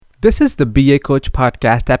This is the BA Coach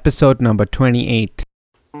Podcast, episode number 28.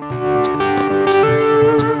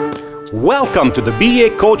 Welcome to the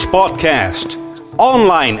BA Coach Podcast,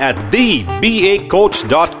 online at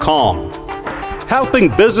thebacoach.com,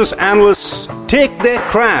 helping business analysts take their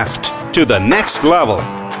craft to the next level.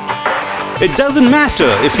 It doesn't matter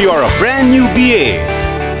if you are a brand new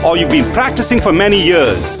BA or you've been practicing for many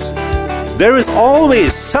years. There is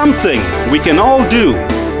always something we can all do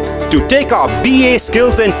to take our BA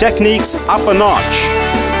skills and techniques up a notch.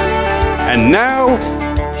 And now,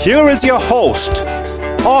 here is your host,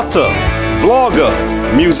 author, blogger,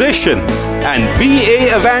 musician, and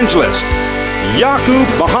BA evangelist, Yaqub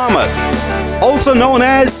Muhammad, also known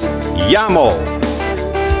as Yamo.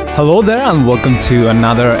 Hello there and welcome to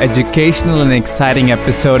another educational and exciting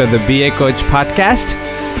episode of the BA Coach Podcast.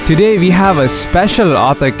 Today we have a special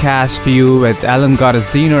author cast for you with Ellen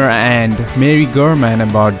Gottesdiener and Mary Gurman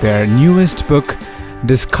about their newest book,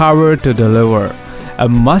 Discover to Deliver. A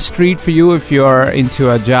must-read for you if you're into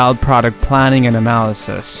agile product planning and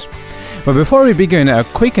analysis. But before we begin, a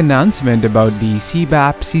quick announcement about the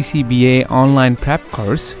CBAP CCBA online prep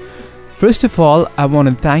course. First of all, I want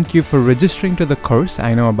to thank you for registering to the course.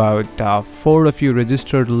 I know about 4 of you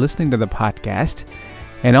registered listening to the podcast.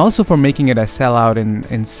 And also for making it a sellout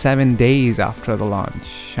in 7 days after the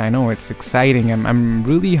launch. I know it's exciting. I'm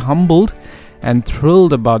really humbled and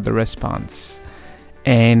thrilled about the response.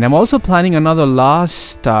 And I'm also planning another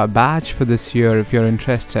last batch for this year if you're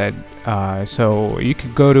interested. So you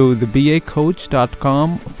could go to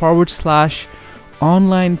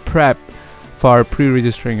thebacoach.com/online prep for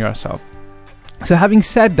pre-registering yourself. So having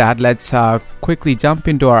said that, let's quickly jump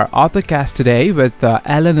into our author cast today with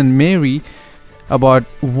Ellen and Mary about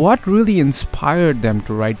what really inspired them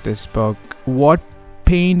to write this book, what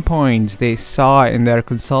pain points they saw in their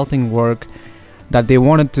consulting work that they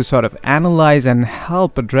wanted to sort of analyze and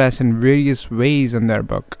help address in various ways in their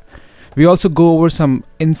book. We also go over some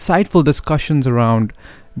insightful discussions around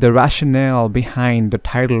the rationale behind the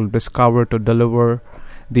title Discover to Deliver,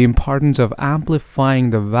 the importance of amplifying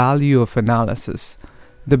the value of analysis,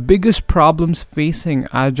 the biggest problems facing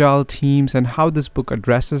agile teams and how this book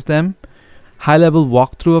addresses them, high-level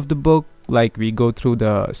walkthrough of the book, like we go through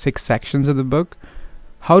the 6 sections of the book,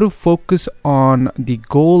 how to focus on the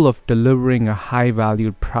goal of delivering a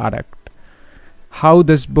high-valued product, how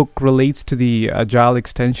this book relates to the agile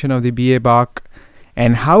extension of the BA/BAC,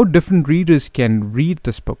 and how different readers can read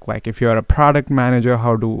this book, like if you're a product manager,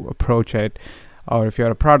 how to approach it, or if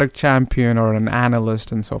you're a product champion or an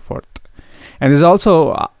analyst and so forth. And there's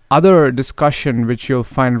also other discussion which you'll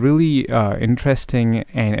find really interesting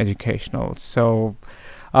and educational. So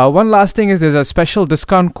one last thing is there's a special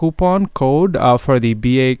discount coupon code for the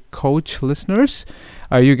BA Coach listeners.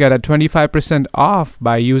 You get a 25% off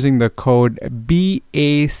by using the code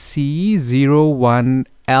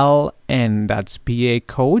BAC028LN. That's BA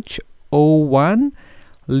Coach 01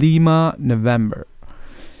 Lima November.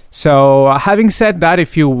 So having said that,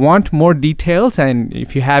 if you want more details and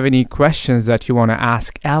if you have any questions that you want to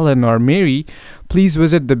ask Ellen or Mary, please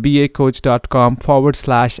visit the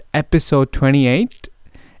bacoach.com/episode 28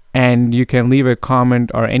 and you can leave a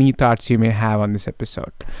comment or any thoughts you may have on this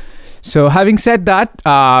episode. So having said that,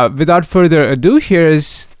 without further ado, here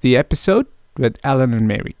is the episode with Ellen and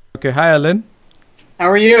Mary. Okay, hi Ellen. How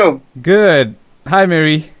are you? Good. Hi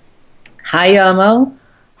Mary. Hi Yamo.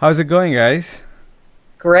 How's it going, guys?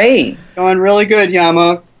 Great. Going really good,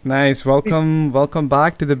 Yamo. Nice. Welcome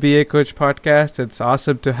back to the BA Coach Podcast. It's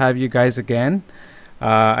awesome to have you guys again.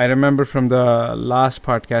 I remember from the last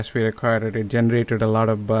podcast we recorded, it generated a lot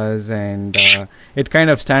of buzz, and it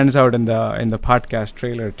kind of stands out in the podcast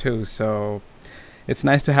trailer too. So it's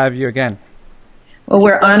nice to have you again. Well,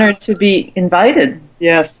 we're honored to be invited.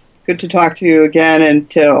 Yes, good to talk to you again and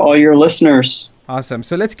to all your listeners. Awesome.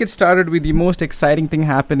 So let's get started with the most exciting thing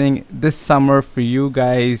happening this summer for you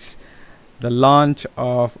guys, the launch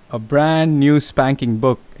of a brand new spanking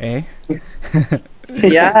book, eh?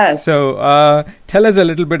 Yes. So tell us a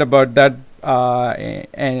little bit about that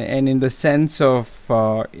and in the sense of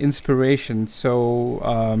inspiration.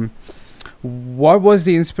 So what was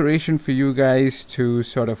the inspiration for you guys to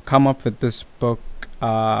sort of come up with this book?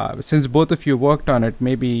 Since both of you worked on it,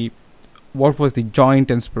 maybe what was the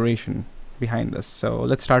joint inspiration behind this? So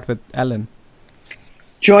let's start with Ellen.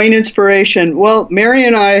 Joint inspiration. Well, Mary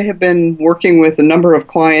and I have been working with a number of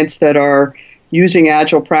clients that are using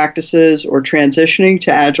Agile practices or transitioning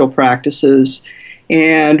to Agile practices.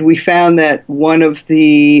 And we found that one of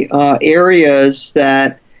the areas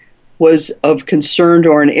that was of concern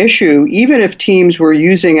or an issue, even if teams were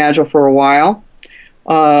using Agile for a while,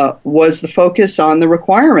 was the focus on the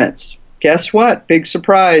requirements. guess what? Big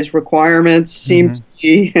surprise. Requirements seem to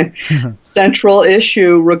be central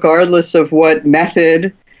issue regardless of what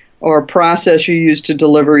method or process you use to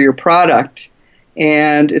deliver your product.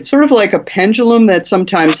 And it's sort of like a pendulum that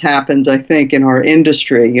sometimes happens, I think, in our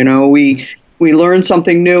industry. We learn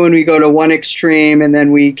something new and we go to one extreme and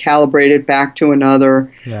then we calibrate it back to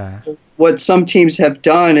another. Yeah. What some teams have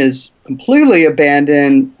done is completely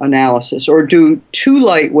abandon analysis or do too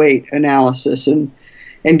lightweight analysis and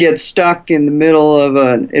get stuck in the middle of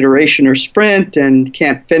an iteration or sprint and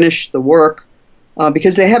can't finish the work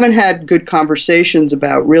because they haven't had good conversations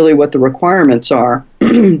about really what the requirements are.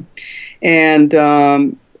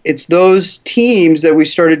 And it's those teams that we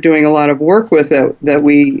started doing a lot of work with that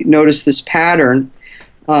we noticed this pattern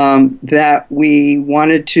that we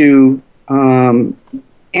wanted to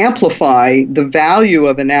amplify the value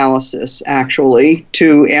of analysis, actually,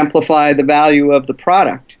 to amplify the value of the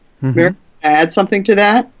product. Mary, add something to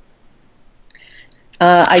that?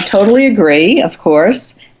 I totally agree, of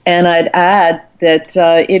course. And I'd add that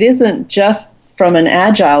it isn't just from an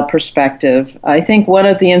agile perspective. I think one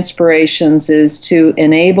of the inspirations is to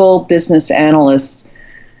enable business analysts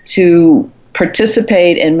to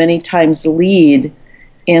participate and many times lead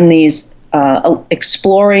in these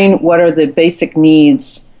exploring what are the basic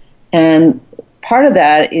needs. And part of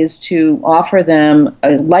that is to offer them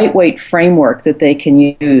a lightweight framework that they can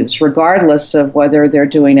use regardless of whether they're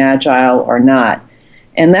doing agile or not.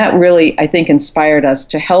 And that really, I think, inspired us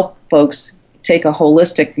to help folks take a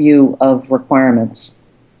holistic view of requirements.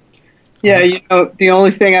 Yeah, the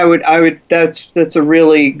only thing I would that's a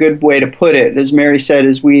really good way to put it, as Mary said,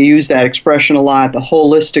 is we use that expression a lot, the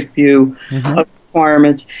holistic view of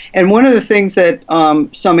requirements. And one of the things that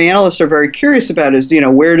some analysts are very curious about is,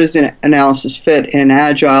 where does an analysis fit in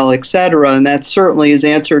Agile, et cetera? And that certainly is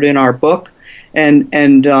answered in our book and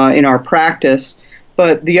in our practice.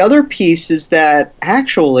 But the other piece is that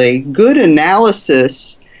actually good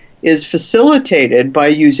analysis is facilitated by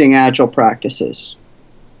using Agile practices.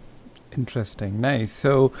 Interesting. Nice.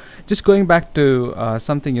 So just going back to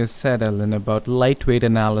something you said, Ellen, about lightweight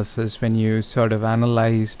analysis when you sort of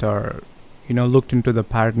analyzed or, looked into the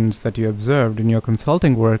patterns that you observed in your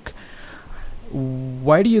consulting work.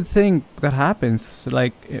 Why do you think that happens?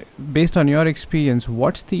 Like, based on your experience,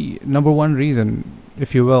 what's the number one reason,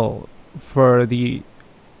 if you will, for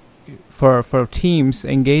teams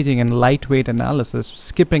engaging in lightweight analysis,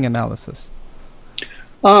 skipping analysis?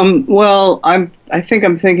 Well, I think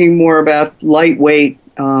I'm thinking more about lightweight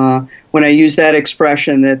when I use that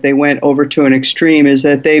expression that they went over to an extreme, is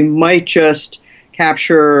that they might just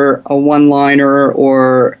capture a one-liner,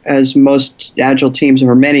 or as most Agile teams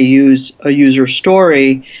or many use, a user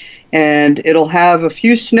story, and it'll have a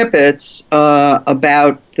few snippets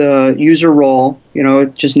about the user role,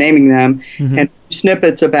 just naming them, and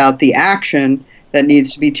snippets about the action that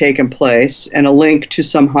needs to be taken place, and a link to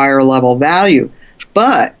some higher level value.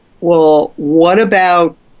 But, well, what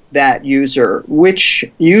about that user? Which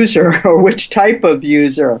user or which type of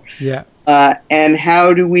user? Yeah. And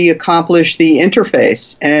how do we accomplish the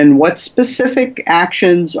interface? And what specific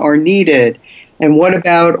actions are needed? And what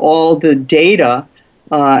about all the data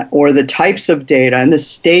or the types of data and the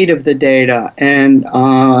state of the data? And,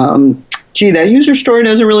 that user story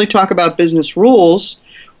doesn't really talk about business rules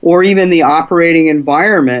or even the operating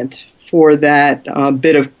environment for that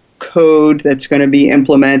bit of code that's going to be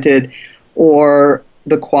implemented, or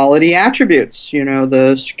the quality attributes,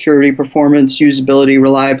 the security, performance, usability,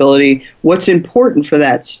 reliability, what's important for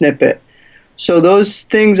that snippet. So those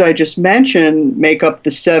things I just mentioned make up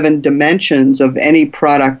the 7 dimensions of any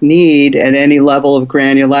product need at any level of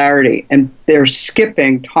granularity. And they're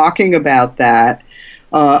skipping talking about that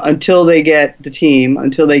until they get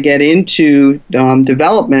into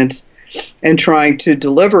development and trying to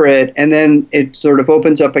deliver it. And then it sort of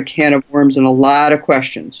opens up a can of worms and a lot of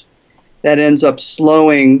questions that ends up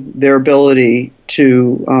slowing their ability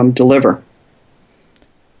to deliver.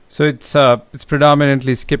 So it's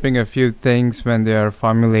predominantly skipping a few things when they are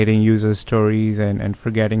formulating user stories and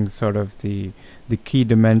forgetting sort of the key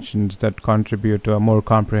dimensions that contribute to a more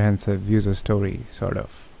comprehensive user story, sort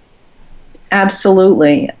of.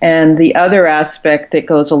 Absolutely. And the other aspect that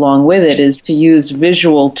goes along with it is to use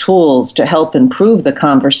visual tools to help improve the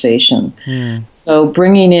conversation. So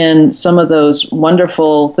bringing in some of those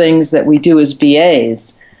wonderful things that we do as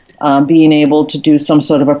BAs, being able to do some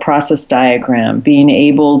sort of a process diagram, being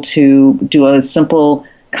able to do a simple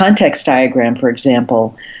context diagram, for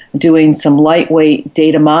example, doing some lightweight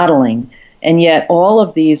data modeling. And yet all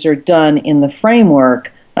of these are done in the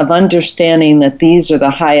framework of understanding that these are the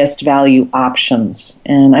highest value options.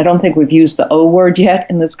 And I don't think we've used the O word yet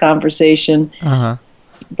in this conversation.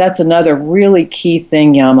 that's another really key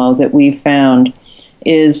thing, Yamo, that we've found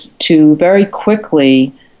is to very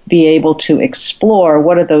quickly be able to explore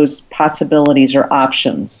what are those possibilities or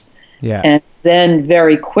options. Yeah. And then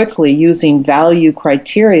very quickly, using value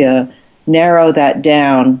criteria, narrow that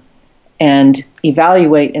down and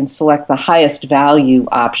evaluate and select the highest value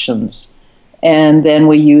options. And then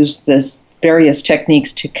we use this various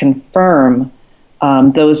techniques to confirm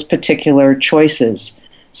those particular choices.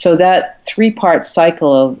 So that 3-part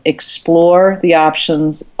cycle of explore the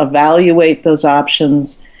options, evaluate those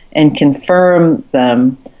options, and confirm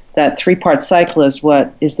them, that 3-part cycle is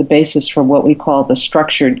what is the basis for what we call the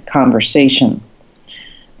structured conversation.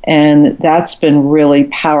 And that's been really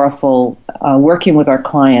powerful working with our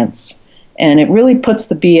clients. And it really puts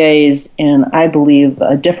the BAs in, I believe,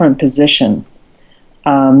 a different position.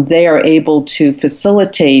 They are able to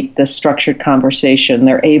facilitate the structured conversation.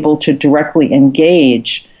 They're able to directly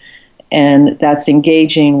engage, and that's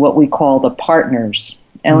engaging what we call the partners.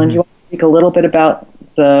 Ellen, do you want to speak a little bit about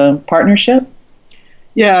the partnership?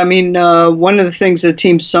 Yeah, I mean, one of the things that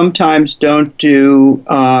teams sometimes don't do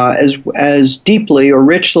as deeply or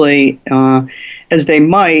richly as they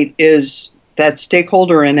might is that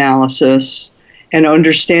stakeholder analysis and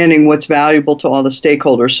understanding what's valuable to all the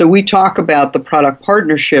stakeholders. So we talk about the product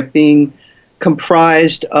partnership being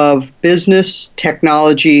comprised of business,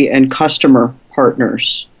 technology, and customer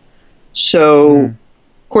partners. So,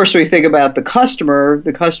 of course, we think about the customer.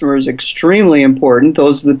 The customer is extremely important.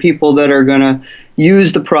 Those are the people that are going to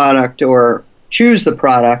use the product or choose the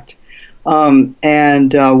product.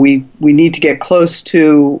 And we need to get close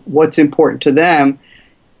to what's important to them.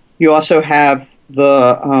 You also have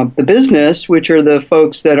the business, which are the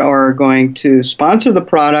folks that are going to sponsor the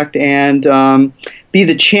product and be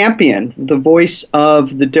the champion, the voice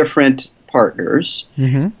of the different partners.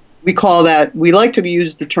 We call that, we like to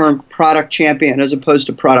use the term product champion as opposed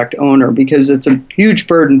to product owner, because it's a huge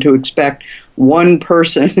burden to expect one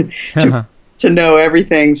person to know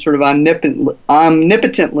everything sort of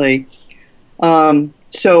omnipotently.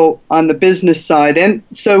 So on the business side, and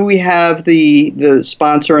so we have the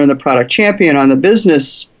sponsor and the product champion on the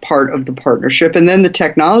business part of the partnership. And then the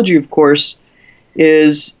technology, of course,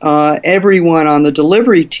 is everyone on the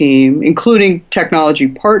delivery team, including technology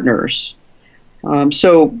partners.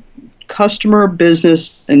 So customer,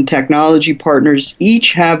 business, and technology partners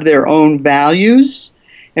each have their own values.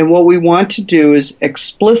 And what we want to do is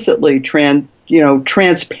explicitly,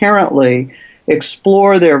 transparently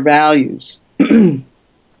explore their values.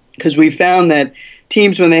 Because we found that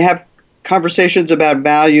teams, when they have conversations about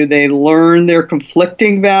value, they learn their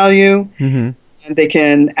conflicting value, and they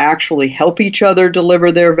can actually help each other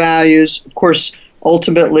deliver their values. Of course,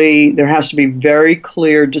 ultimately, there has to be very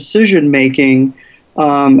clear decision-making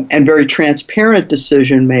and very transparent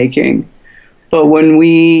decision-making. But when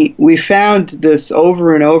we found this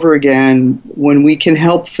over and over again, when we can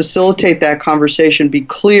help facilitate that conversation, be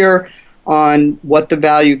clear on what the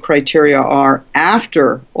value criteria are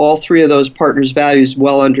after all 3 of those partners' values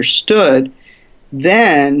well understood,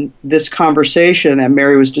 then this conversation that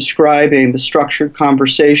Mary was describing, the structured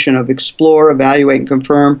conversation of explore, evaluate, and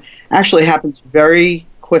confirm, actually happens very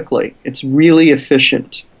quickly. It's really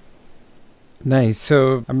efficient. Nice.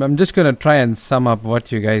 So I'm just going to try and sum up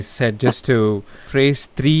what you guys said, just to phrase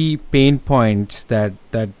 3 pain points that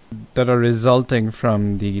are resulting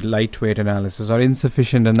from the lightweight analysis or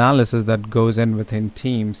insufficient analysis that goes in within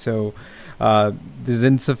teams. So there's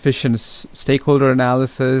insufficient stakeholder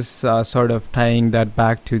analysis, sort of tying that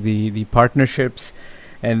back to the partnerships.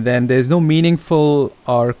 And then there's no meaningful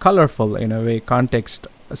or colorful, in a way, context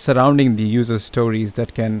surrounding the user stories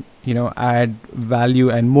that can, add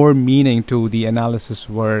value and more meaning to the analysis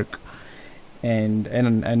work,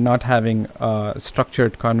 and not having a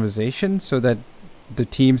structured conversation so that the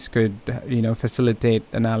teams could, facilitate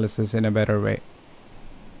analysis in a better way.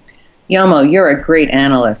 Yamo, you're a great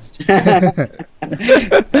analyst.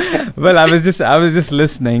 Well, I was just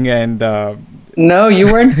listening, and no, you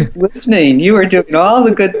weren't just listening. You were doing all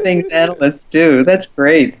the good things analysts do. That's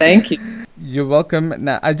great. Thank you. You're welcome.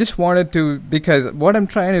 Now, I just wanted to, because what I'm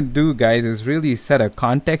trying to do, guys, is really set a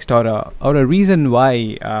context or a reason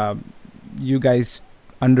why you guys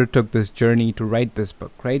undertook this journey to write this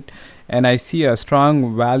book, right? And I see a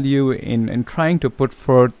strong value in trying to put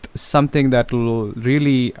forth something that will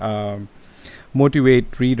really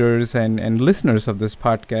motivate readers and listeners of this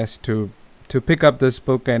podcast to pick up this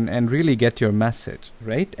book and really get your message,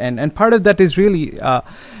 right? And part of that is really,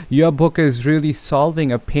 your book is really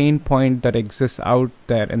solving a pain point that exists out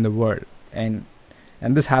there in the world. And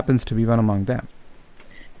this happens to be one among them.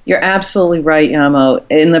 You're absolutely right, Yamo.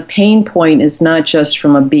 And the pain point is not just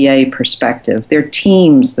from a BA perspective. They're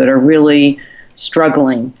teams that are really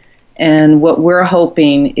struggling. And what we're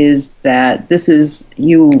hoping is that this is,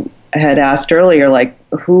 you had asked earlier, like,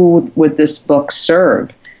 who would this book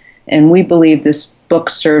serve? And we believe this book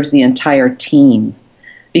serves the entire team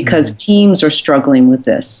because teams are struggling with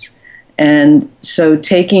this. And so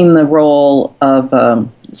taking the role of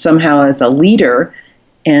somehow as a leader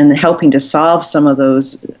and helping to solve some of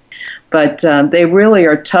those, but they really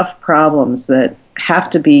are tough problems that have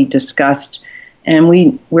to be discussed. And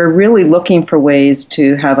we're really looking for ways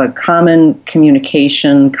to have a common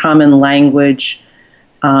communication, common language.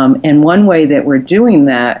 And one way that we're doing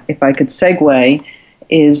that, if I could segue,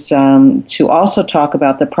 is to also talk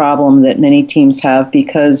about the problem that many teams have,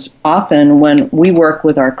 because often when we work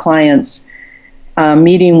with our clients,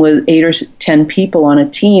 meeting with 8 or 10 people on a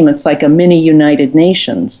team, it's like a mini United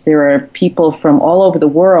Nations. There are people from all over the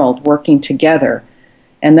world working together.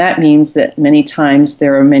 And that means that many times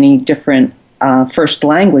there are many different first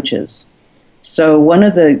languages. So one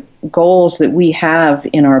of the goals that we have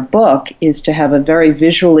in our book is to have a very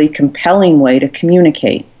visually compelling way to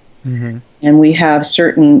communicate. Mm-hmm. And we have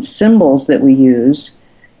certain symbols that we use.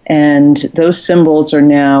 And those symbols are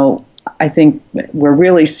now, I think, we're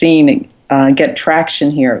really seeing get traction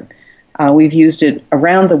here. We've used it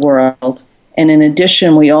around the world. And in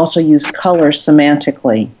addition, we also use color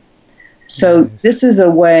semantically. So this is a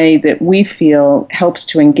way that we feel helps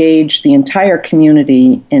to engage the entire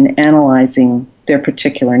community in analyzing their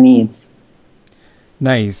particular needs.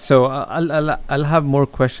 Nice. So I'll have more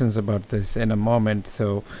questions about this in a moment.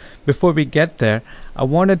 So before we get there, I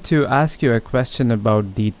wanted to ask you a question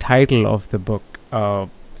about the title of the book,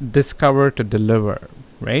 Discover to Deliver,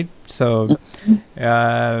 right? So,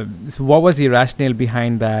 so what was the rationale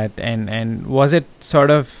behind that? And was it sort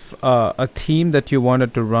of a theme that you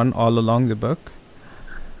wanted to run all along the book?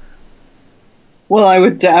 Well, I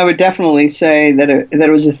would definitely say that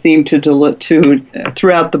it was a theme to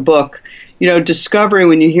throughout the book. You know, discovery,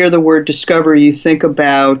 when you hear the word discovery, you think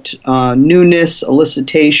about newness,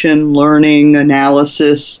 elicitation, learning,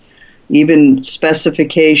 analysis, even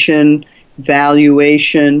specification,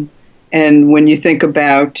 valuation. And when you think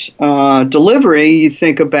about delivery, you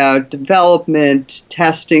think about development,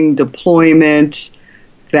 testing, deployment,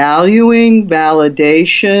 valuing,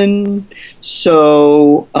 validation.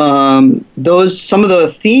 So some of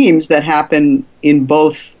the themes that happen in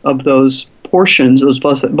both of those portions,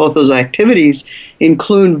 both those activities,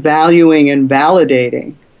 include valuing and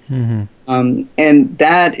validating. Mm-hmm. And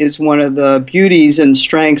that is one of the beauties and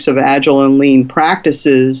strengths of agile and lean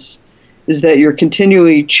practices, is that you're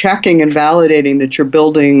continually checking and validating that you're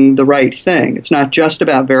building the right thing. It's not just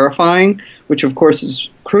about verifying, which of course is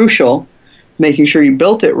crucial, making sure you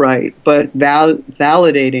built it right, but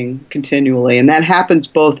validating continually. And that happens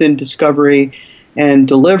both in discovery and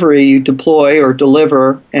delivery. You deploy or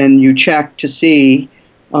deliver, and you check to see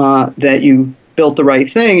that you built the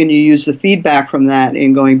right thing, and you use the feedback from that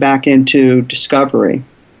in going back into discovery.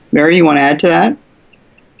 Mary, you want to add to that?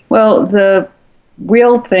 Well, the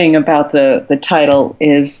real thing about the title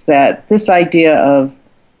is that this idea of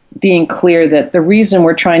being clear that the reason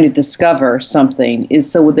we're trying to discover something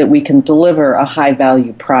is so that we can deliver a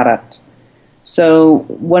high-value product. So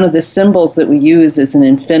one of the symbols that we use is an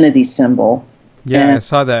infinity symbol. Yeah, I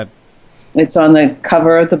saw that. It's on the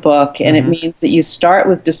cover of the book, and it means that you start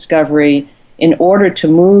with discovery in order to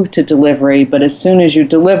move to delivery, but as soon as you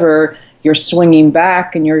deliver, you're swinging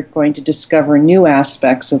back and you're going to discover new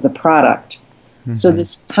aspects of the product. Mm-hmm. So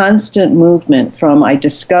this constant movement from I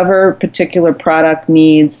discover particular product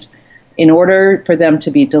needs in order for them to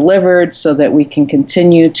be delivered so that we can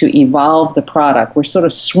continue to evolve the product. We're sort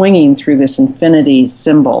of swinging through this infinity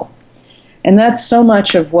symbol. And that's so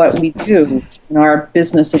much of what we do in our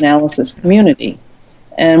business analysis community.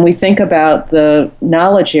 And we think about the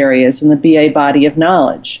knowledge areas in the BA body of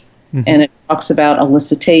knowledge. Mm-hmm. And it talks about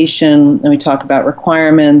elicitation, and we talk about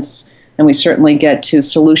requirements, and we certainly get to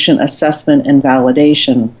solution assessment and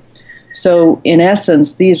validation. So in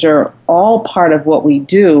essence, these are all part of what we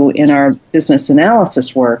do in our business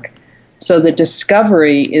analysis work. So the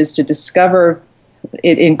discovery is to discover,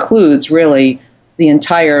 it includes really the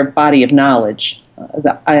entire body of knowledge,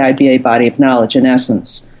 the IIBA body of knowledge in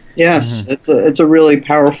essence. Yes, it's a really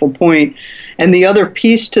powerful point. And the other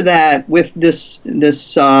piece to that with this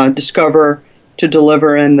discover to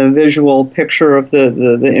deliver and the visual picture of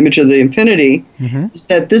the image of the infinity is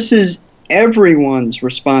that this is everyone's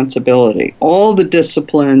responsibility. All the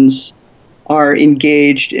disciplines are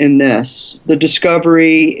engaged in this. The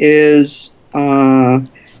discovery is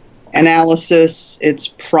analysis, it's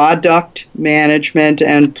product management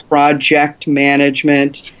and project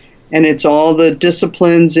management, and it's all the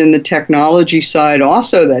disciplines in the technology side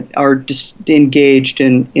also that are engaged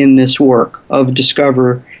in this work of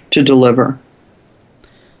discover to deliver.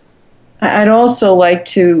 I'd also like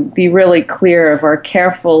to be really clear of our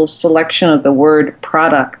careful selection of the word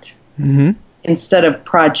product instead of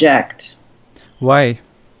project. Why?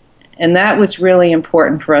 And that was really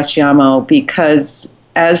important for us, Yamo, because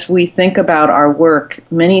as we think about our work,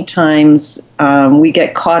 many times we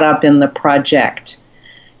get caught up in the project.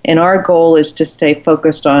 And our goal is to stay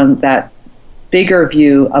focused on that bigger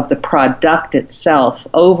view of the product itself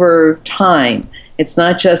over time. It's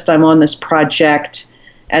not just I'm on this project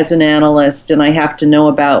as an analyst and I have to know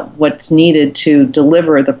about what's needed to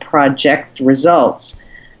deliver the project results.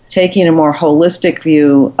 Taking a more holistic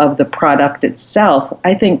view of the product itself,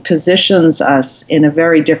 I think positions us in a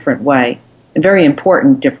very different way, a very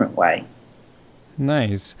important different way.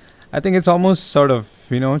 Nice. I think it's almost sort of,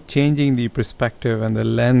 changing the perspective and the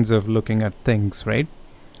lens of looking at things, right?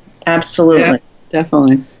 Absolutely. Yeah,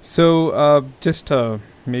 definitely. So just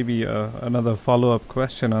maybe another follow-up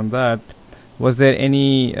question on that. Was there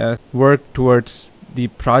any work towards the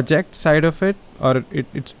project side of it, or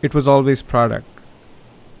it was always product?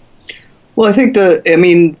 Well, I think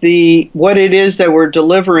what it is that we're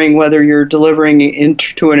delivering, whether you're delivering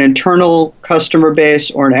to an internal customer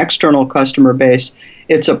base or an external customer base,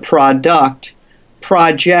 it's a product.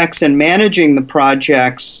 Projects and managing the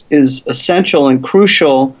projects is essential and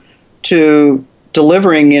crucial to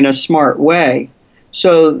delivering in a smart way.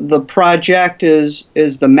 So the project is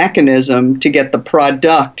the mechanism to get the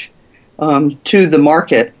product to the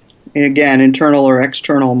market, again, internal or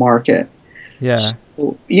external market. Yeah.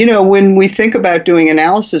 So, when we think about doing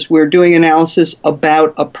analysis, we're doing analysis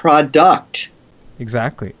about a product.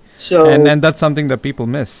 Exactly. So and that's something that people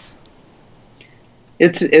miss.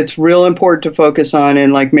 It's real important to focus on,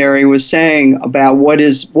 and like Mary was saying, about what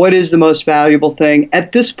is the most valuable thing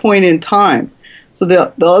at this point in time. So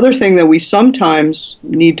the other thing that we sometimes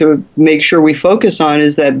need to make sure we focus on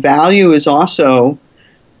is that value is also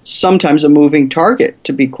sometimes a moving target,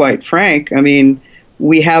 to be quite frank. I mean,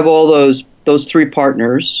 we have all those three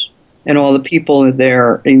partners and all the people that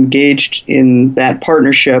they're engaged in that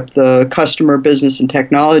partnership, the customer, business, and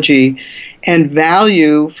technology, and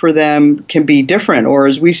value for them can be different, or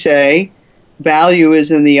as we say, value is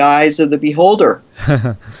in the eyes of the beholder.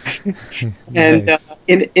 And Nice.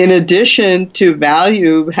 in addition to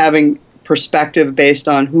value having perspective based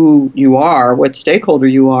on who you are, what stakeholder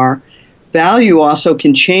you are, value also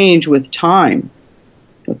can change with time.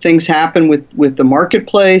 Things happen with the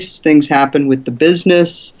marketplace, things happen with the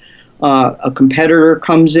business, a competitor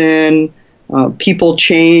comes in, people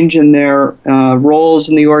change in their roles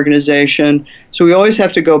in the organization. So we always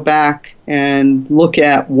have to go back and look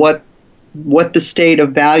at what the state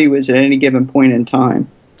of value is at any given point in time.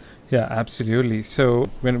 Yeah, absolutely. So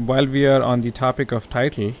while we are on the topic of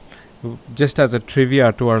title, just as a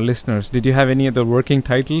trivia to our listeners, did you have any other working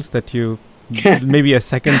titles that you maybe a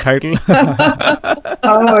second title?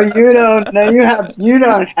 Oh, you don't. No, you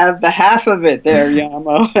don't have the half of it there,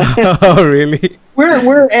 Yamo. Oh, really?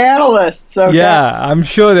 We're analysts. Okay? Yeah, I'm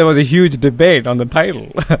sure there was a huge debate on the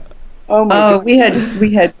title. Oh my God.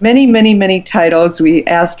 We had many titles. We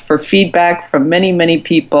asked for feedback from many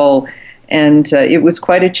people, and it was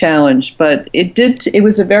quite a challenge. But it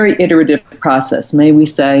was a very iterative process, may we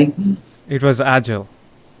say? It was agile.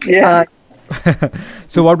 Yeah.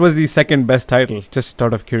 So what was the second best title? Just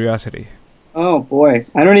out of curiosity. Oh boy,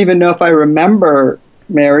 I don't even know if I remember.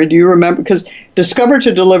 Mary, do you remember? Because Discover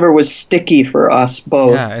to Deliver was sticky for us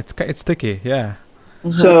both. Yeah, it's sticky. Yeah.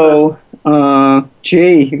 So,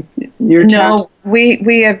 gee,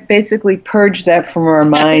 we have basically purged that from our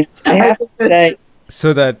minds. I have to say.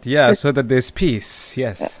 So that there's peace.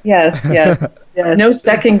 Yes. Yes. Yes. No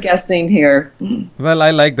second guessing here. Well,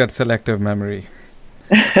 I like that selective memory.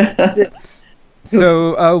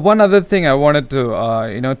 So one other thing I wanted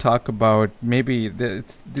to talk about, maybe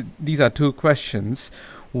these are two questions.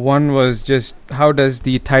 One was just how does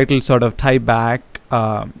the title sort of tie back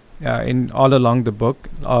in all along the book,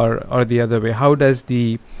 or the other way? How does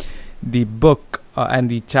the book and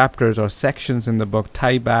the chapters or sections in the book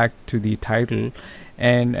tie back to the title?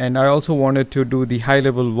 And I also wanted to do the high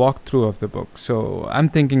level walkthrough of the book. So I'm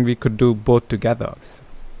thinking we could do both together.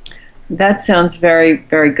 That sounds very,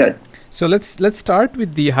 very good. So let's start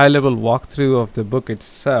with the high-level walkthrough of the book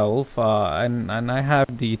itself, and I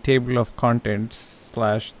have the table of contents /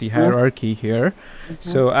 the hierarchy here. Mm-hmm.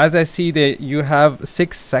 So as I see that you have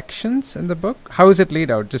 6 sections in the book. How is it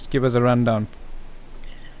laid out? Just give us a rundown.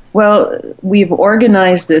 Well, we've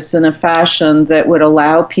organized this in a fashion that would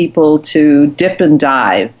allow people to dip and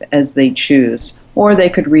dive as they choose, or they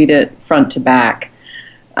could read it front to back.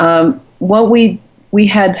 We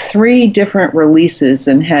had 3 different releases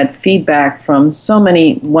and had feedback from so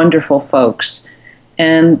many wonderful folks.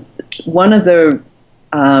 And one of there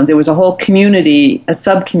was a whole community, a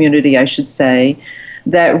sub-community, I should say,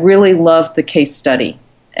 that really loved the case study.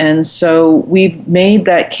 And so we've made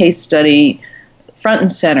that case study front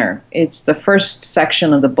and center. It's the first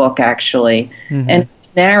section of the book, actually. Mm-hmm. And it's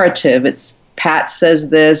narrative. It's Pat says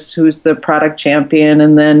this, who's the product champion,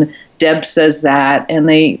 and then Deb says that. And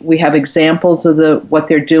we have examples of what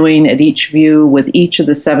they're doing at each view with each of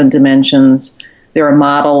the 7 dimensions. There are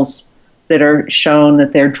models that are shown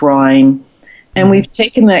that they're drawing. And we've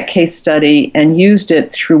taken that case study and used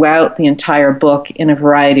it throughout the entire book in a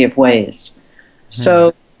variety of ways.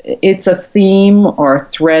 So it's a theme or a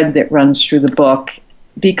thread that runs through the book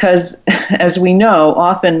because, as we know,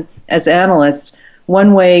 often as analysts,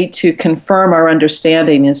 one way to confirm our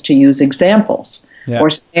understanding is to use examples or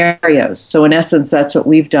scenarios. So in essence, that's what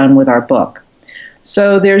we've done with our book.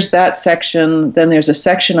 So there's that section. Then there's a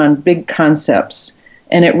section on big concepts,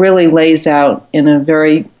 and it really lays out in a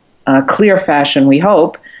very clear fashion, we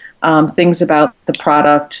hope, things about the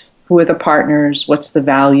product, who are the partners, what's the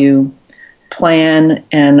value, plan,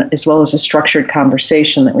 and as well as a structured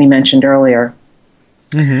conversation that we mentioned earlier.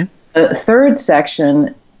 Mm-hmm. The third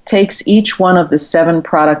section takes each one of the 7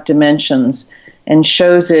 product dimensions and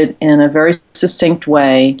shows it in a very succinct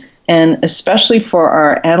way. And especially for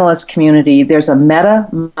our analyst community, there's a meta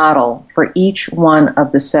model for each one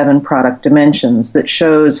of the 7 product dimensions that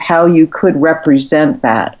shows how you could represent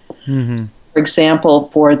that. Mm-hmm. So, for example,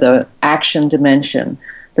 for the action dimension,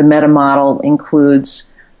 the meta model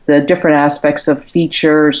includes the different aspects of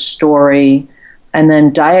features, story, and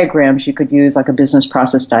then diagrams you could use, like a business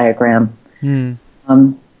process diagram. Mm.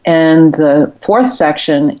 And the 4th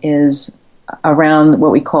section is around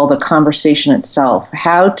what we call the conversation itself,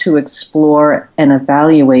 how to explore and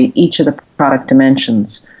evaluate each of the product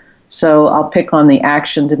dimensions. So I'll pick on the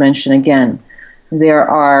action dimension again. There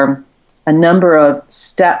are a number of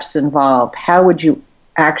steps involved. How would you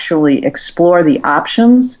actually explore the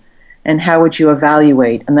options, and how would you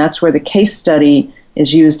evaluate? And that's where the case study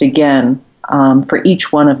is used again for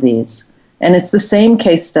each one of these. And it's the same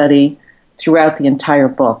case study throughout the entire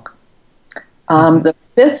book. The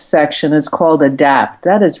 5th section is called Adapt.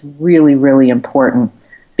 That is really, really important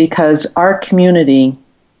because our community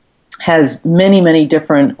has many, many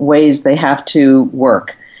different ways they have to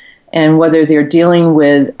work. And whether they're dealing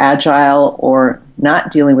with Agile or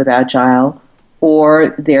not dealing with Agile,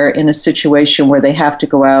 or they're in a situation where they have to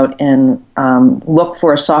go out and look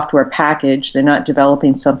for a software package, they're not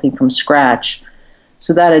developing something from scratch.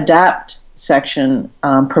 So that Adapt section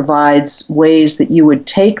provides ways that you would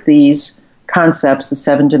take these concepts, the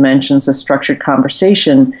 7 dimensions of structured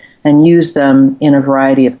conversation, and use them in a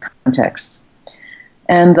variety of contexts.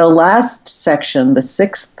 And the last section, the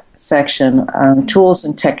 6th section, tools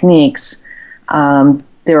and techniques,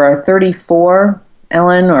 there are 34,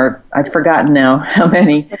 Ellen, or I've forgotten now how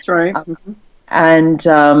many. That's right. And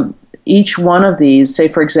each one of these, say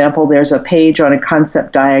for example, there's a page on a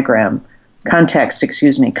context diagram,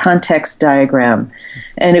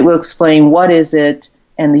 and it will explain what is it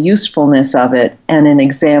and the usefulness of it and an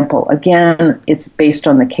example. Again, it's based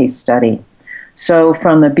on the case study. So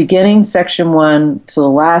from the beginning, section 1, to the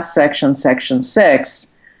last section, section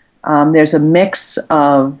 6, there's a mix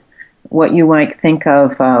of what you might think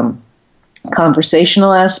of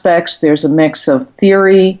conversational aspects. There's a mix of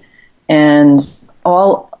theory, and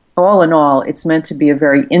all in all, it's meant to be a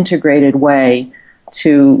very integrated way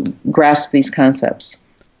to grasp these concepts.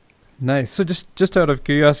 Nice. So just out of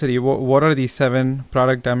curiosity, what are these 7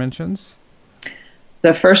 product dimensions?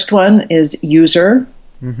 The first one is user.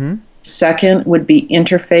 Mm-hmm. Second would be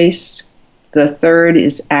interface. The third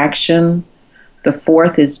is action. The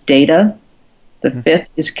 4th is data. The 5th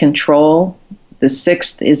is control. The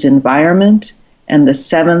 6th is environment. And the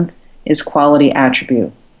 7th is quality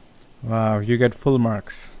attribute. Wow, you get full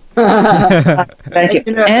marks. Thank you.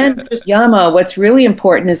 And Yama, what's really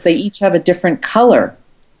important is they each have a different color.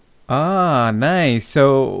 Ah, nice.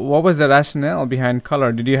 So what was the rationale behind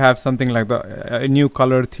color? Did you have something like a new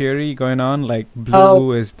color theory going on? Like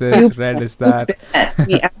blue is this, red is that?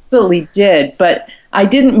 We absolutely did. But I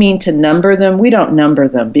didn't mean to number them. We don't number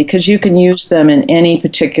them because you can use them in any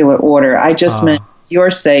particular order. I just meant for your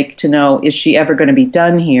sake to know, is she ever going to be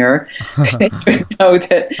done here? To know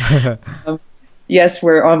that... yes,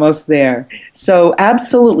 we're almost there. So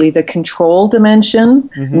absolutely, the control dimension,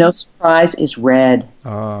 no surprise, is red.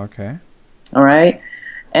 Oh, okay. All right.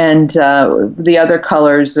 And the other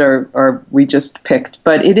colors are we just picked.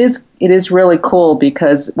 But it is really cool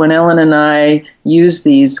because when Ellen and I use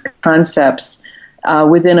these concepts,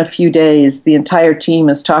 within a few days, the entire team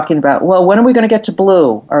is talking about, well, when are we going to get to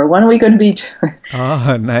blue? Or when are we going to be...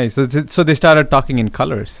 Oh, nice. So they started talking in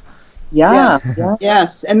colors. Yeah. Yes.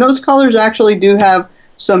 Yes. And those colors actually do have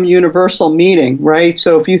some universal meaning, right?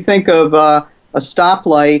 So if you think of a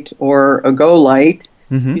stoplight or a go light,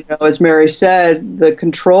 as Mary said, the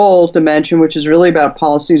control dimension, which is really about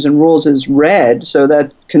policies and rules, is red. So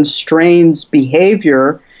that constrains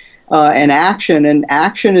behavior and action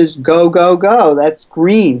is go, go, go. That's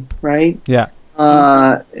green, right? Yeah.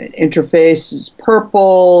 Interface is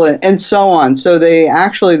purple, and so on. So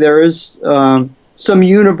there is some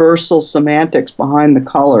universal semantics behind the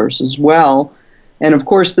colors as well. And of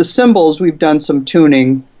course, the symbols, we've done some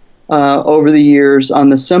tuning over the years on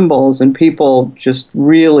the symbols, and people just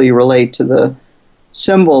really relate to the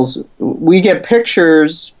symbols. We get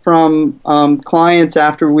pictures from clients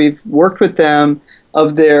after we've worked with them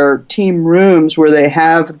of their team rooms where they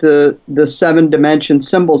have the 7-dimension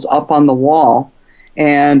symbols up on the wall.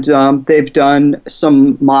 And they've done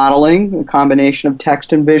some modeling, a combination of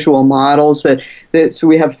text and visual models. So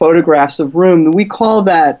we have photographs of room. We call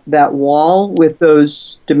that wall with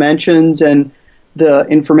those dimensions and the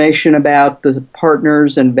information about the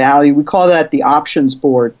partners and value. We call that the options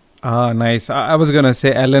board. Ah, nice. I was going to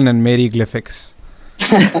say Ellen and Mary glyphics.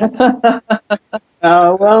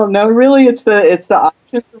 Well, no, really, it's the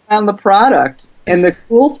options around the product. And the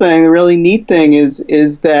cool thing, the really neat thing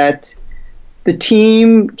is that the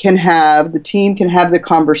team can have the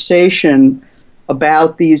conversation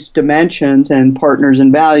about these dimensions and partners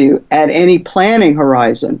and value at any planning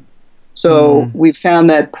horizon. So we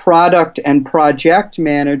found that product and project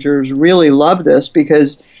managers really love this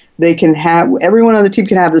because everyone on the team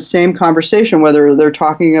can have the same conversation, whether they're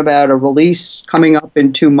talking about a release coming up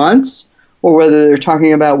in 2 months or whether they're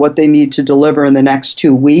talking about what they need to deliver in the next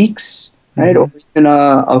 2 weeks, right? Or in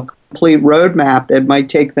a complete roadmap that might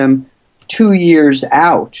take them 2 years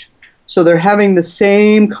out. So they're having the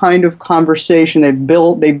same kind of conversation. They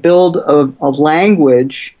build a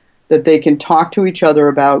language that they can talk to each other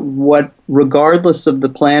about regardless of the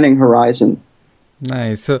planning horizon.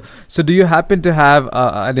 Nice. So do you happen to have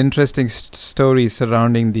an interesting story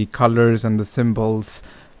surrounding the colors and the symbols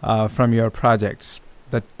from your projects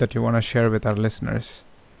that you want to share with our listeners?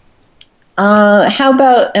 How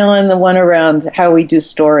about, Ellen, the one around how we do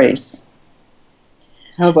stories?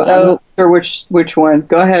 How about, I'm not sure which one.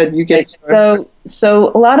 Go ahead, you get started.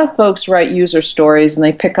 So a lot of folks write user stories and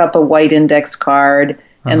they pick up a white index card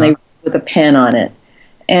and they write with a pen on it.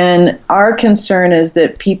 And our concern is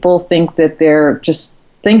that people think that they're just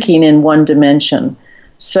thinking in one dimension.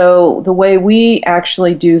 So the way we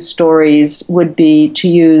actually do stories would be to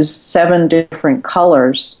use 7 different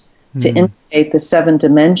colors to indicate the 7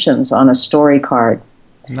 dimensions on a story card.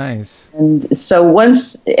 Nice. And so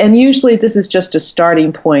usually this is just a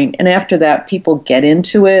starting point, and after that people get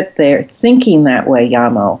into it, they're thinking that way,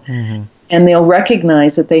 Yamo. And they'll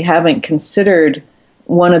recognize that they haven't considered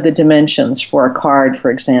one of the dimensions for a card,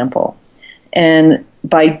 for example. And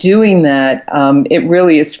by doing that, it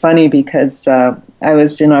really is funny because I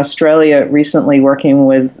was in Australia recently working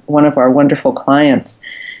with one of our wonderful clients,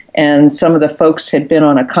 and some of the folks had been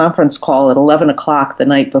on a conference call at 11 o'clock the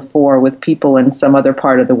night before with people in some other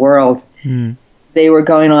part of the world. They were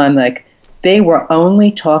going on like, they were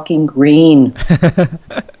only talking green.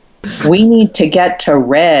 We need to get to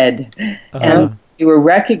red. And we were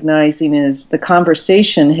recognizing is the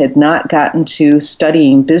conversation had not gotten to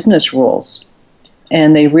studying business rules.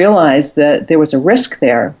 And they realized that there was a risk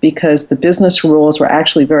there because the business rules were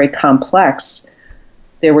actually very complex.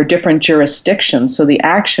 There were different jurisdictions, so the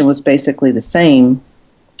action was basically the same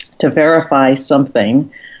to verify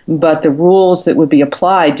something, but the rules that would be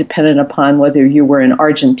applied depended upon whether you were in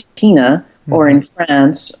Argentina or in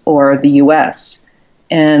France or the US.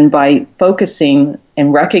 And by focusing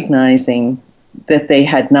and recognizing that they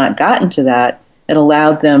had not gotten to that, it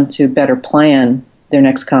allowed them to better plan their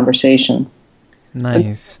next conversation.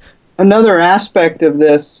 Nice. Another aspect of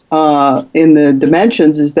this in the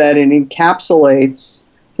dimensions is that it encapsulates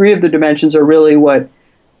 3 of the dimensions are really what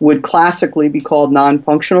would classically be called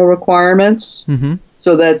non-functional requirements.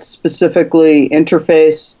 So that's specifically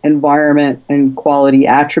interface, environment, and quality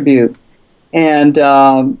attribute. And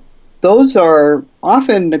those are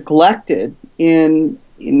often neglected in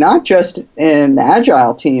not just in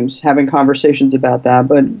agile teams having conversations about that,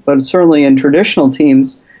 but certainly in traditional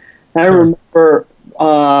teams. I remember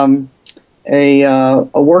a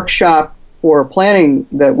workshop for planning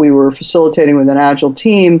that we were facilitating with an agile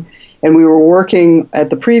team, And we were working at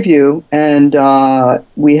the preview, and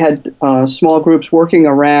we had small groups working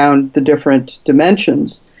around the different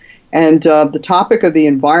dimensions. And the topic of the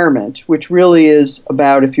environment, which really is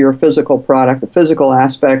about, if you're a physical product, the physical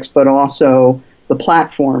aspects, but also the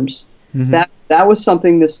platforms. Mm-hmm. That was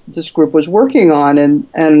something this group was working on,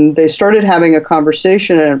 and they started having a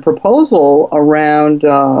conversation and a proposal around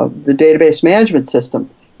the database management system.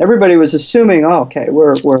 Everybody was assuming, oh, okay,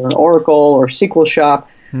 we're an Oracle or SQL shop.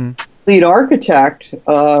 Lead architect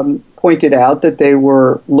pointed out that they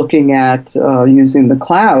were looking at using the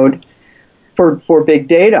cloud for big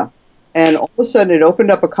data. And all of a sudden, it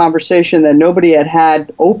opened up a conversation that nobody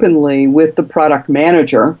had openly with the product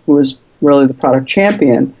manager, who was really the product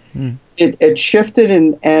champion. It shifted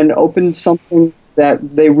and opened something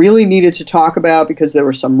that they really needed to talk about, because there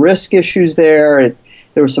were some risk issues there.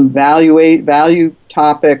 There were some value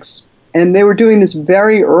topics. And they were doing this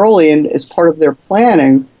very early and as part of their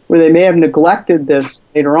planning, where they may have neglected this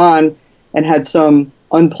later on and had some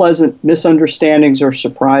unpleasant misunderstandings or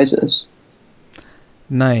surprises.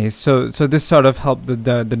 Nice. So this sort of helped,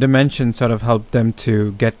 the dimension sort of helped them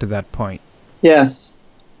to get to that point. Yes.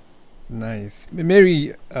 Nice.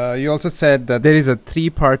 Mary, you also said that there is a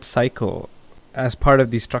 3-part cycle as part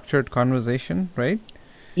of the structured conversation, right?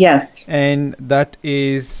 Yes. And that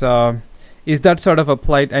is that sort of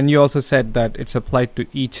applied, and you also said that it's applied to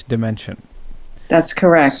each dimension. That's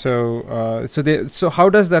correct. So how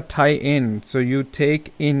does that tie in? So you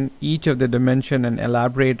take in each of the dimension and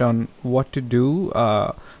elaborate on what to do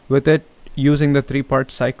with it using the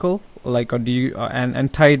 3-part cycle, or do you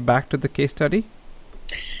and tie it back to the case study?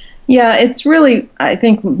 Yeah, it's really, I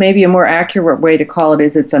think maybe a more accurate way to call it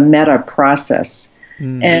is it's a meta process.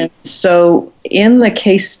 And so in the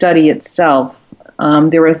case study itself,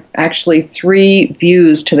 there were actually 3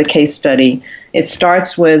 views to the case study. It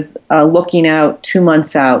starts with looking out 2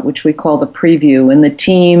 months out, which we call the preview, and the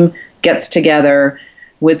team gets together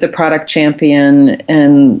with the product champion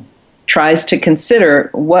and tries to consider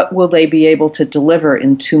what will they be able to deliver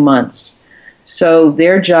in 2 months. So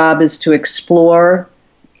their job is to explore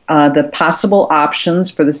the possible options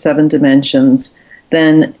for the 7 dimensions,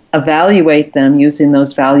 then evaluate them using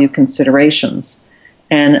those value considerations,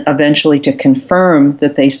 and eventually to confirm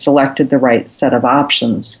that they selected the right set of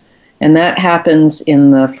options. And that happens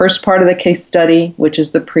in the first part of the case study, which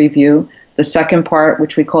is the preview, the second part,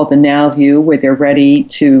 which we call the now view, where they're ready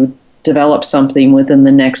to develop something within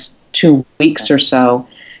the next 2 weeks or so,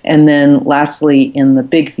 and then lastly in the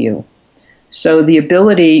big view. So the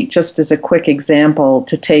ability, just as a quick example,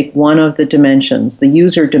 to take one of the dimensions, the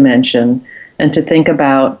user dimension, and to think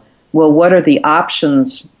about, well, what are the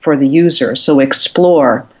options for the user? So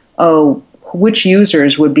explore, which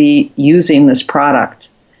users would be using this product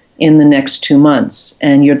in the next 2 months?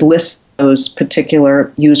 And you'd list those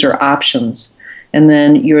particular user options. And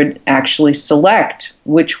then you would actually select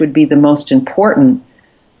which would be the most important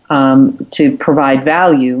to provide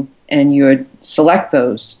value, and you would select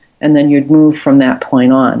those. And then you'd move from that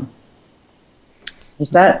point on.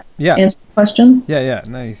 Does that answer the question? Yeah,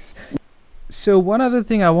 nice. So one other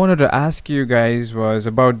thing I wanted to ask you guys was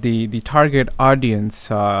about the target audience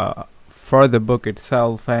for the book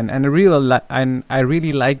itself, and I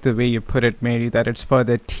really like the way you put it, Mary, that it's for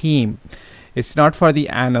the team. It's not for the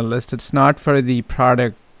analyst. It's not for the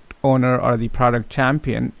product owner or the product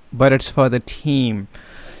champion, but it's for the team.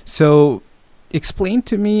 So explain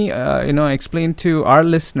to me, explain to our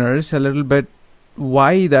listeners a little bit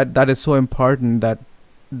why that is so important, that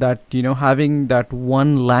having that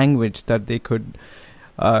one language that they could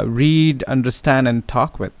read, understand, and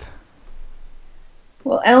talk with.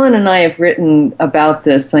 Well, Ellen and I have written about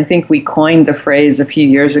this. I think we coined the phrase a few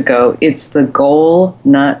years ago. It's the goal,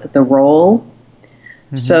 not the role.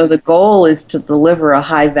 Mm-hmm. So the goal is to deliver a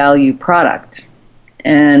high-value product.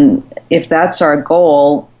 And if that's our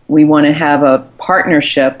goal, we want to have a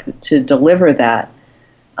partnership to deliver that.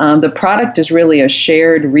 The product is really a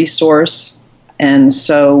shared resource. And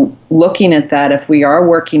so looking at that, if we are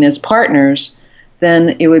working as partners,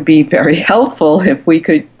 then it would be very helpful if we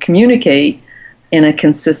could communicate in a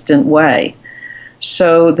consistent way.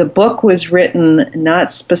 So the book was written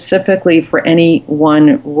not specifically for any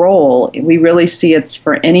one role. We really see it's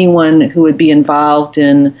for anyone who would be involved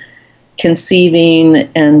in conceiving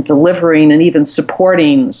and delivering and even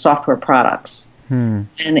supporting software products. And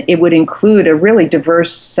it would include a really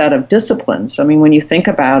diverse set of disciplines. I mean, when you think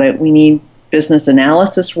about it, we need business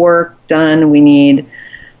analysis work done, we need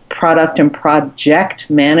product and project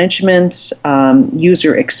management,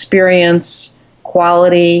 user experience,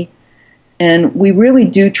 quality, and we really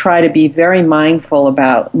do try to be very mindful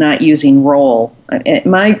about not using role.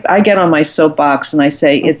 I get on my soapbox and I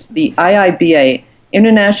say it's the IIBA,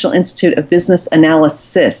 International Institute of Business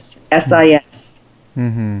Analysis, SIS.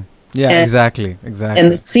 Mm-hmm. Yeah, And- exactly. And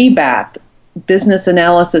the CBAP, Business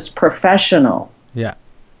Analysis Professional. Yeah.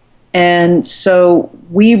 And so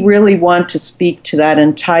we really want to speak to that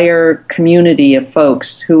entire community of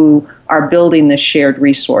folks who are building this shared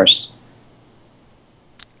resource.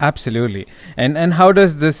 Absolutely. And how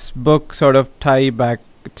does this book sort of tie back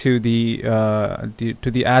to the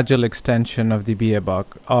Agile extension of the BA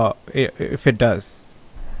book, if it does?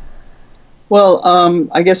 Well,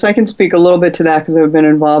 I guess I can speak a little bit to that because I've been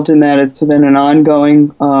involved in that. It's been an ongoing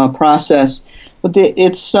process. But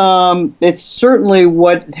it's certainly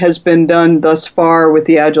what has been done thus far with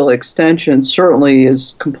the Agile extension certainly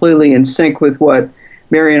is completely in sync with what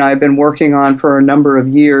Mary and I have been working on for a number of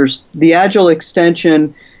years. The Agile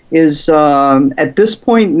extension is at this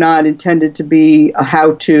point not intended to be a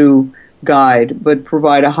how-to guide, but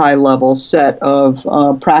provide a high-level set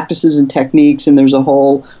of practices and techniques, and there's a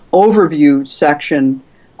whole overview section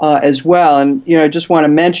as well. And I just want to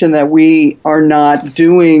mention that we are not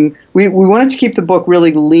doing. We wanted to keep the book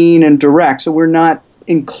really lean and direct, so we're not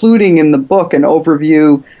including in the book an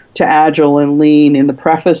overview to Agile and Lean. In the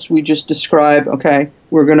preface, we just describe, okay,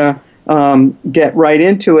 we're going to get right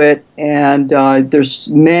into it, and there's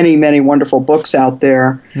many, many wonderful books out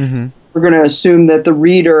there. Mm-hmm. We're going to assume that the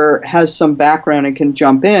reader has some background and can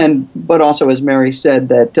jump in, but also, as Mary said,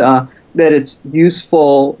 that it's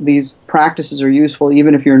useful, these practices are useful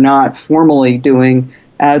even if you're not formally doing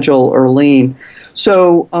Agile or Lean.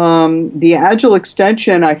 So the Agile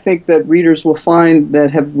extension, I think that readers will find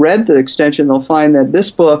that have read the extension, they'll find that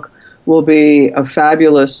this book will be a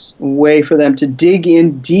fabulous way for them to dig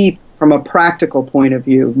in deep from a practical point of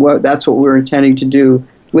view. That's what we're intending to do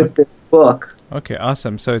with this book. Okay,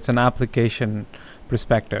 awesome. So it's an application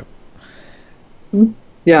perspective. Mm-hmm.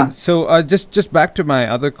 Yeah. So just back to my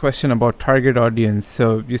other question about target audience.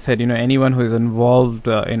 So you said, anyone who is involved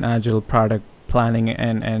in Agile product planning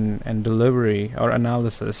and delivery or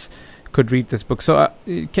analysis could read this book. So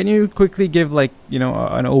can you quickly give an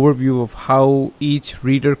overview of how each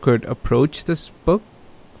reader could approach this book?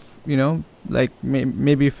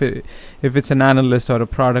 Maybe if it's an analyst or a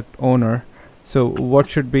product owner, so what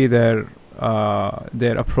should be their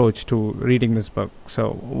approach to reading this book?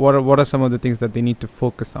 So what are some of the things that they need to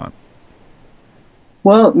focus on?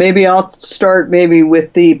 Well, maybe I'll start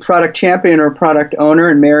with the product champion or product owner,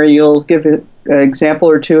 and Mary, you'll give an example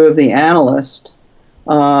or two of the analyst,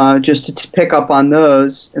 just to pick up on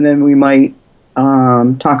those, and then we might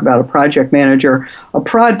talk about a project manager. A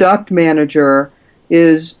product manager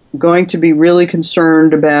is going to be really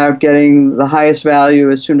concerned about getting the highest value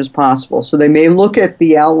as soon as possible. So they may look at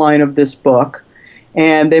the outline of this book,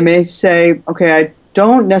 and they may say, okay, I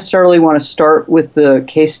don't necessarily want to start with the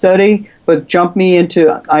case study, but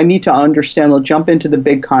I need to understand, they'll jump into the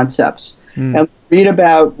big concepts and read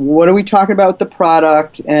about what are we talking about with the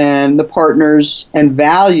product and the partners and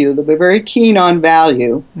value. They'll be very keen on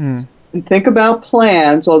value. And think about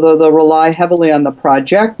plans, although they'll rely heavily on the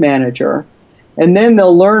project manager. And then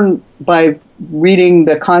they'll learn by reading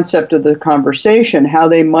the concept of the conversation how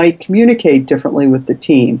they might communicate differently with the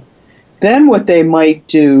team. Then what they might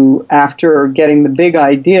do after getting the big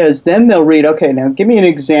ideas, then they'll read, okay, now give me an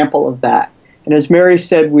example of that. And as Mary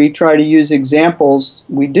said, we try to use examples.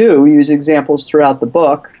 We do use examples throughout the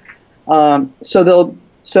book. So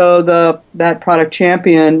that product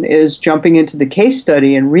champion is jumping into the case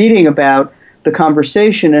study and reading about the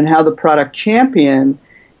conversation and how the product champion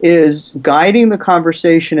is guiding the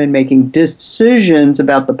conversation and making decisions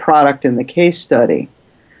about the product in the case study.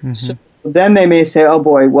 Mm-hmm. So then they may say, oh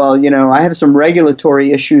boy, well, I have some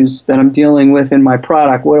regulatory issues that I'm dealing with in my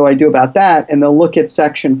product. What do I do about that? And they'll look at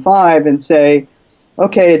section 5 and say,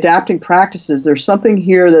 okay, adapting practices. There's something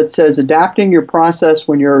here that says adapting your process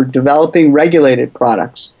when you're developing regulated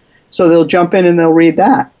products. So they'll jump in and they'll read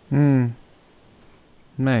that.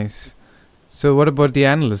 Nice. So what about the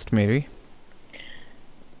analyst, Mary?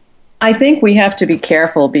 I think we have to be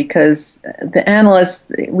careful because the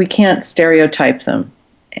analysts, we can't stereotype them.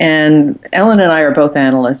 And Ellen and I are both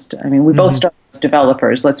analysts. I mean, we both started as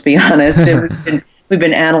developers, let's be honest. And we've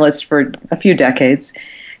been analysts for a few decades.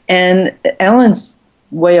 And Ellen's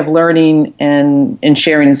way of learning and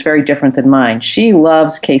sharing is very different than mine. She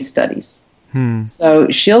loves case studies. So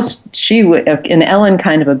she would, an Ellen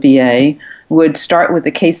kind of a BA, would start with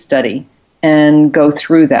a case study and go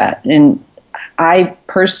through that. And I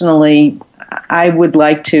personally, I would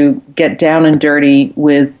like to get down and dirty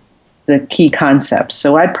with the key concepts.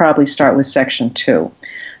 So I'd probably start with section 2.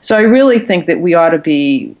 So I really think that we ought to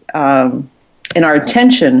be and our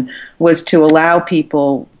intention was to allow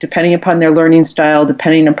people, depending upon their learning style,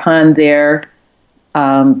 depending upon their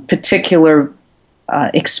particular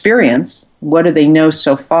experience, what do they know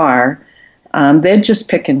so far, they'd just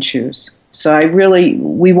pick and choose. So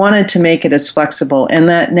we wanted to make it as flexible. And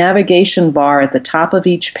that navigation bar at the top of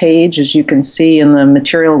each page, as you can see in the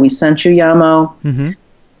material we sent you, Yamo,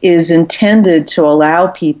 is intended to allow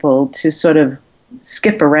people to sort of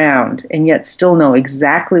skip around and yet still know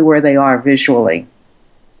exactly where they are visually.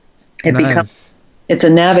 It's a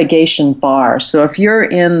navigation bar. So if you're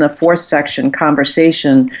in the fourth section,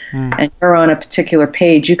 conversation, and you're on a particular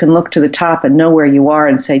page, you can look to the top and know where you are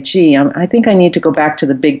and say, gee, I think I need to go back to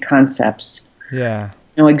the big concepts. Yeah.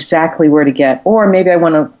 Know exactly where to get. Or maybe I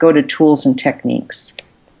want to go to tools and techniques.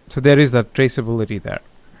 So there is that traceability there.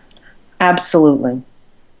 Absolutely.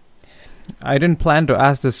 I didn't plan to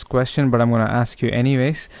ask this question, but I'm going to ask you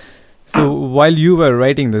anyways. So while you were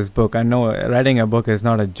writing this book, I know writing a book is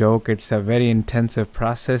not a joke. It's a very intensive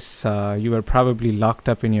process. You were probably locked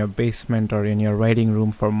up in your basement or in your writing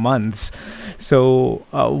room for months. So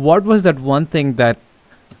what was that one thing that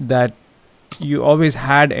you always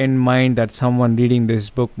had in mind that someone reading this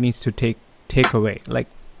book needs to take away? Like,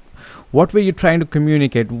 what were you trying to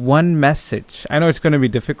communicate? One message. I know it's going to be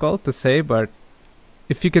difficult to say, but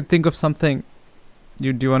if you could think of something,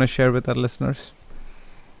 do you want to share with our listeners?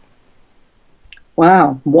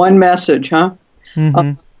 Wow, one message, huh?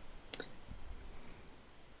 You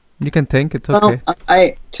can think, it's okay. Well,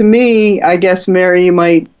 to me, I guess, Mary, you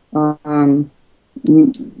might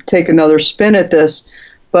take another spin at this,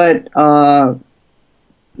 but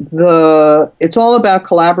it's all about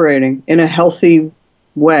collaborating in a healthy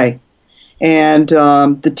way. And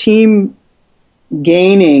the team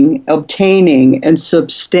obtaining, and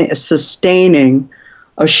sustaining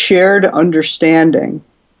a shared understanding.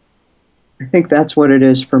 I think that's what it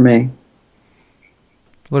is for me.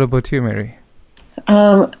 What about you, Mary?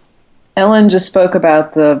 Ellen just spoke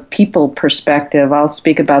about the people perspective. I'll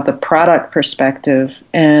speak about the product perspective.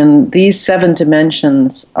 And these 7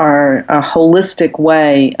 dimensions are a holistic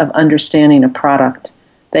way of understanding a product.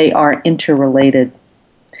 They are interrelated.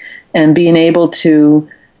 And being able to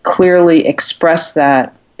clearly express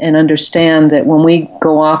that and understand that when we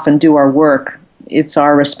go off and do our work, it's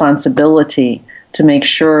our responsibility to make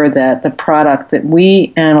sure that the product that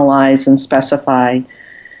we analyze and specify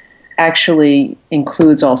actually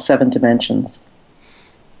includes all 7 dimensions.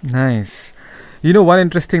 Nice. You know, one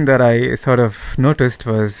interesting that I sort of noticed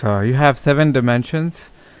was you have 7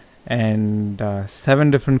 dimensions and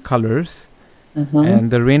 7 different colors,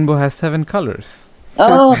 and the rainbow has 7 colors.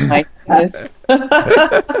 Oh my goodness.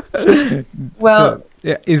 Well,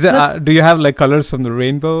 so, do you have like colors from the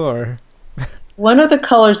rainbow, or? One of the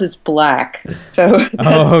colors is black, so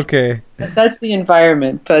that's the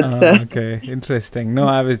environment. But okay, interesting. No,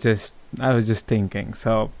 I was just thinking.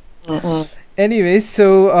 So, anyways,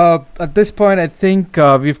 so at this point, I think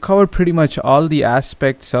we've covered pretty much all the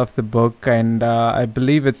aspects of the book, and I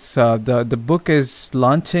believe it's the book is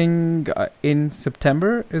launching in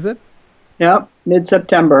September. Is it? Yep,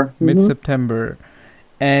 mid-September. Mid-September.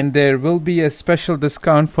 And there will be a special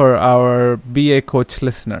discount for our BA Coach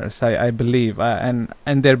listeners, I believe. And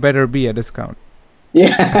there better be a discount.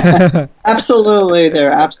 Yeah, absolutely.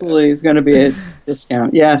 There absolutely is going to be a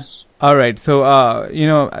discount. Yes. All right. So,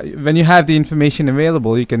 when you have the information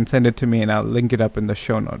available, you can send it to me and I'll link it up in the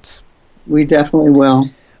show notes. We definitely will.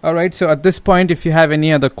 All right. So at this point, if you have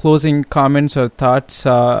any other closing comments or thoughts,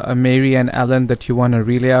 Mary and Ellen, that you want to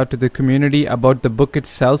relay out to the community about the book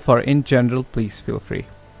itself or in general, please feel free.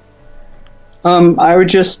 I would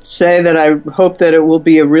just say that I hope that it will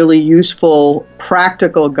be a really useful,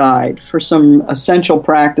 practical guide for some essential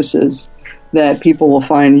practices that people will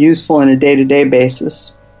find useful on a day-to-day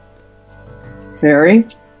basis. Mary?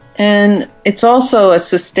 And it's also a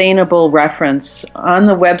sustainable reference. On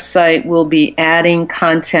the website, we'll be adding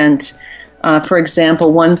content. For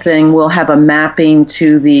example, one thing, we'll have a mapping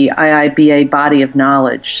to the IIBA body of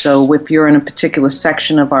knowledge. So if you're in a particular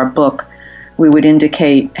section of our book, we would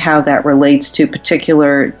indicate how that relates to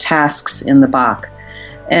particular tasks in the BAC.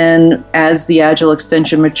 And as the Agile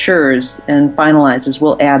extension matures and finalizes,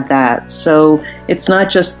 we'll add that. So it's not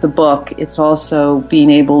just the book, it's also being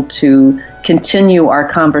able to continue our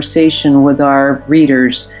conversation with our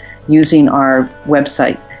readers using our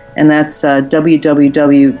website. And that's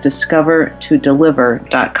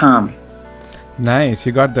www.discovertodeliver.com. Nice.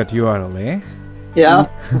 You got that URL, eh? Yeah.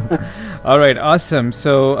 All right. Awesome.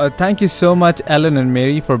 So thank you so much, Ellen and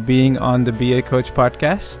Mary, for being on the BA Coach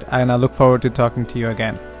podcast. And I look forward to talking to you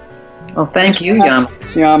again. Well, thank you, Yamo.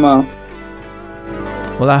 Yamo.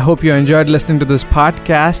 Well, I hope you enjoyed listening to this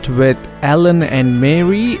podcast with Ellen and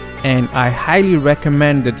Mary, and I highly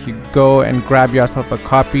recommend that you go and grab yourself a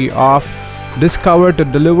copy of Discover to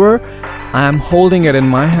Deliver. I'm holding it in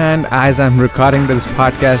my hand as I'm recording this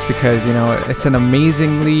podcast because, it's an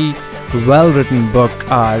amazingly well-written book.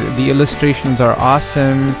 The illustrations are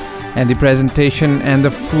awesome, and the presentation and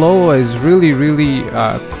the flow is really, really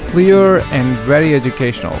clear and very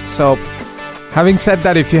educational. So, having said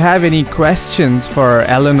that, if you have any questions for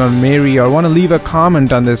Ellen or Mary or want to leave a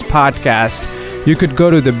comment on this podcast, you could go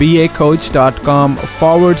to the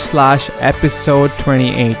BACoach.com/episode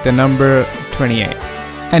 28, the number 28.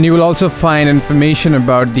 And you will also find information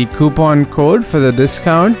about the coupon code for the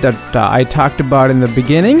discount that I talked about in the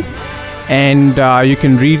beginning. And you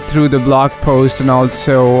can read through the blog post and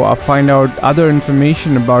also find out other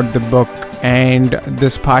information about the book and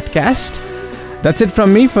this podcast. That's it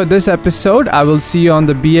from me for this episode. I will see you on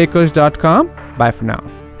the BACoach.com. Bye for now.